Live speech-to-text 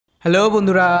Hello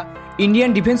বন্ধুরা,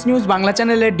 Indian defence news Bangla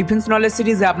চ্যানেলের defence knowledge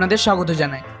সিরিজে আপনাদের স্বাগত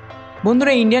জানাই।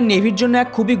 বন্ধুরা, ইন্ডিয়ান নেভির জন্য এক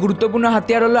খুবই গুরুত্বপূর্ণ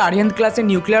হাতিয়ার হলো আরিহান্ত ক্লাসের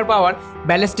নিউক্লিয়ার পাওয়ার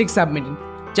ব্যালিস্টিক সাবমেরিন,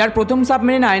 যার প্রথম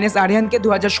সাবমেরিন INS আরিহান্তকে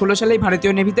 2016 সালেই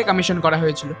ভারতীয় নেভিতে কমিশন করা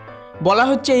হয়েছিল। বলা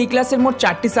হচ্ছে এই ক্লাসের মোট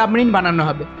 4টি সাবমেরিন বানানো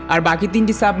হবে, আর বাকি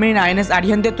 3টি সাবমেরিন INS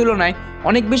আরিহান্তের তুলনায়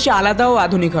অনেক বেশি আলাদা ও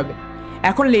আধুনিক হবে।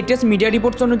 এখন লেটেস্ট মিডিয়া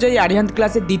রিপোর্টস অনুযায়ী আরিহান্ত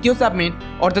ক্লাসের দ্বিতীয় সাবমেরিন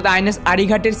অর্থাৎ INS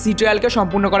আরিঘাটের সি ট্রায়ালকে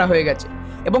সম্পূর্ণ করা হয়ে গেছে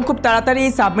এবং খুব তাড়াতাড়ি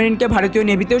এই সাবমেরিনকে ভারতীয়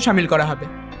নেভিতেও সামিল করা হবে।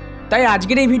 তাই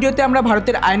আজকের এই ভিডিওতে আমরা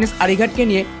ভারতের INS আরিঘাটকে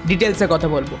নিয়ে ডিটেলসে কথা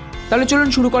বলবো। তাহলে চলুন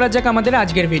শুরু করা যাক আমাদের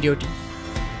আজকের ভিডিওটি।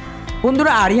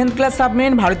 বন্ধুরা, আরিহান্ত ক্লাস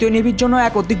সাবমেরিন ভারতীয় নেভির জন্য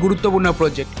এক অতি গুরুত্বপূর্ণ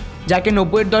প্রজেক্ট, যাকে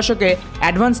 90-এর দশকে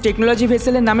অ্যাডভান্স টেকনোলজি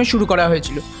ভেসেলের নামে শুরু করা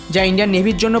হয়েছিল, যা ইন্ডিয়ান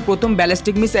নেভির জন্য প্রথম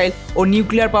ব্যালিস্টিক মিসাইল ও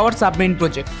নিউক্লিয়ার পাওয়ার সাবমেরিন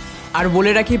প্রজেক্ট। আর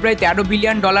বলে রাখি, প্রায় $13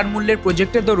 বিলিয়ন মূল্যের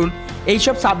প্রজেক্টের দরুন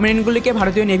এইসব সাবমেরিনগুলিকে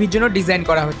ভারতীয় নেভির জন্য ডিজাইন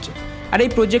করা হচ্ছে। আর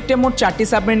এই প্রজেক্টে মোট 4টি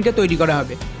সাবমেরিনকে তৈরি করা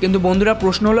হবে। কিন্তু বন্ধুরা,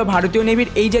 প্রশ্ন হলো ভারতীয় নেভির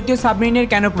এই জাতীয় সাবমেরিনের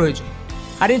কেন প্রয়োজন?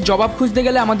 আর এর জবাব খুঁজতে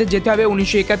গেলে আমাদের যেতে হবে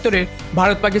 1971-এর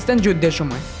ভারত পাকিস্তান যুদ্ধের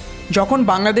সময়, যখন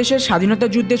বাংলাদেশের স্বাধীনতা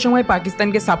যুদ্ধের সময়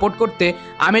পাকিস্তানকে সাপোর্ট করতে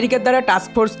আমেরিকার দ্বারা টাস্ক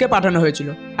ফোর্সকে পাঠানো হয়েছিল।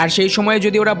 আর সেই সময়ে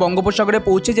যদি ওরা বঙ্গোপসাগরে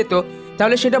পৌঁছে যেত,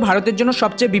 তাহলে সেটা ভারতের জন্য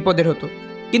সবচেয়ে বিপদের হতো।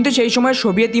 কিন্তু সেই সময়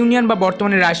সোভিয়েত ইউনিয়ন বা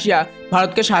বর্তমানে রাশিয়া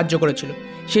ভারতকে সাহায্য করেছিল।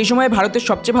 সেই সময় ভারতের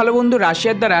সবচেয়ে ভালো বন্ধু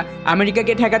রাশিয়ার দ্বারা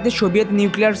আমেরিকাকে ঠেকাতে সোভিয়েত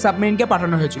নিউক্লিয়ার সাবমেরিনকে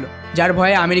পাঠানো হয়েছিল, যার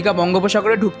ভয়ে আমেরিকা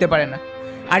বঙ্গোপসাগরে ঢুকতে পারে না।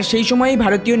 আর সেই সময়ই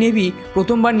ভারতীয় নেভি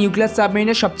প্রথমবার নিউক্লিয়ার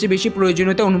সাবমেরিনের সবচেয়ে বেশি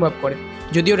প্রয়োজনীয়তা অনুভব করে।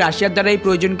 যদিও রাশিয়ার দ্বারা এই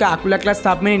প্রয়োজনকে আকুলা ক্লাস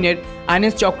সাবমেরিনের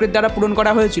INS চক্রের দ্বারা পূরণ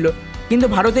করা হয়েছিল, কিন্তু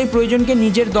ভারত এই প্রয়োজনকে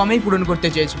নিজের দমেই পূরণ করতে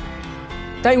চেয়েছিল।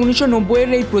 তাই 1990-এর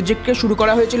এই প্রজেক্টকে শুরু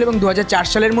করা হয়েছিল এবং 2004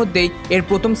 সালের মধ্যেই এর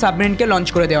প্রথম সাবমেরিনকে লঞ্চ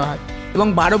করে দেওয়া হয়। এবং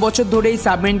 12 বছর ধরে এই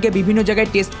সাবমেরিনকে বিভিন্ন জায়গায়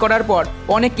টেস্ট করার পর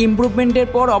অনেক ইমপ্রুভমেন্টের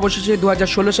পর অবশেষে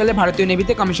 2016 সালে ভারতীয়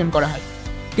নেভিতে কমিশন করা হয়।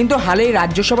 কিন্তু হালেই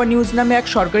রাজ্যসভা নিউজ নামে এক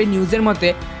সরকারি নিউজের মতে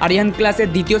আরিহান্ত ক্লাসের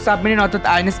দ্বিতীয় সাবমেরিন অর্থাৎ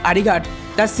INS আরিঘাট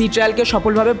তার সি ট্রায়ালকে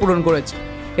সফলভাবে পূরণ করেছে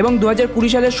এবং 2020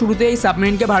 সালের শুরুতে এই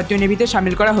সাবমেরিনকে ভারতীয় নেভিতে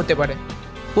সামিল করা হতে পারে।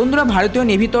 বন্ধুরা, ভারতীয়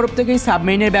নেভির তরফ থেকে এই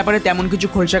সাবমেরিনের ব্যাপারে তেমন কিছু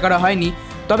খোলসা করা হয়নি,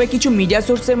 তবে কিছু মিডিয়া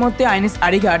সোর্সের মধ্যে INS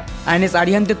আরিঘাট INS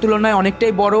আরিহান্তের তুলনায়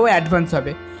অনেকটাই বড় ও অ্যাডভান্স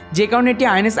হবে, যে কারণে এটি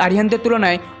INS আরিহান্তের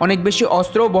তুলনায় অনেক বেশি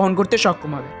অস্ত্রও বহন করতে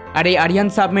সক্ষম হবে। আর এই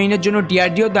আরিহান্ত সাবমেরিনের জন্য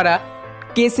DRDO দ্বারা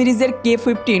K সিরিজের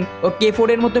K-15 ও K-4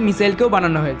 এর মতো মিসাইলকেও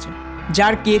বানানো হয়েছে,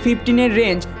 যার K-15 এর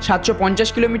রেঞ্জ 750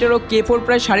 কিলোমিটার ও K-4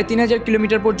 প্রায় 3500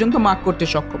 কিলোমিটার পর্যন্ত মার্ক করতে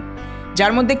সক্ষম।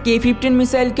 যার মধ্যে K-15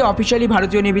 মিসাইলকে অফিসিয়ালি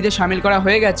ভারতীয় নেভিতে সামিল করা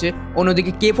হয়ে গেছে,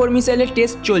 অন্যদিকে K-4 মিসাইলের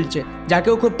টেস্ট চলছে,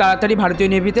 যাকেও খুব তাড়াতাড়ি ভারতীয়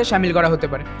নেভিতে সামিল করা হতে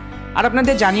পারে। আর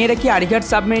আপনাদের জানিয়ে রাখি, আরিঘাট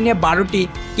সাবমেরিনে 12টি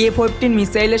K-15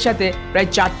 মিসাইলের সাথে প্রায়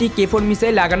 4টি K-4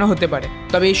 মিসাইল লাগানো হতে পারে,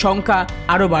 তবে এই সংখ্যা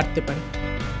আরও বাড়তে পারে।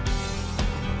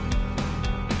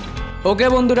 ওকে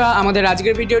বন্ধুরা, আমাদের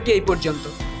আজকের ভিডিওটি এই পর্যন্ত।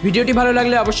 ভিডিওটি ভালো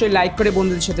লাগলে অবশ্যই লাইক করে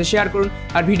বন্ধুদের সাথে শেয়ার করুন,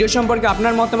 আর ভিডিও সম্পর্কে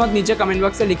আপনার মতামত নিচে কমেন্ট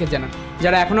বক্সে লিখে জানান।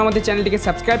 যারা এখনও আমাদের চ্যানেলটিকে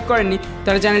সাবস্ক্রাইব করেননি,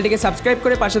 তারা চ্যানেলটিকে সাবস্ক্রাইব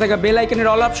করে পাশে থাকা বেল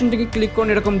আইকনের অল অপশনটিকে ক্লিক করুন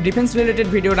এরকম ডিফেন্স রিলেটেড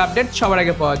ভিডিওর আপডেট সবার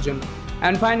আগে পাওয়ার জন্য।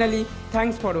 And finally,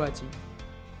 thanks for watching.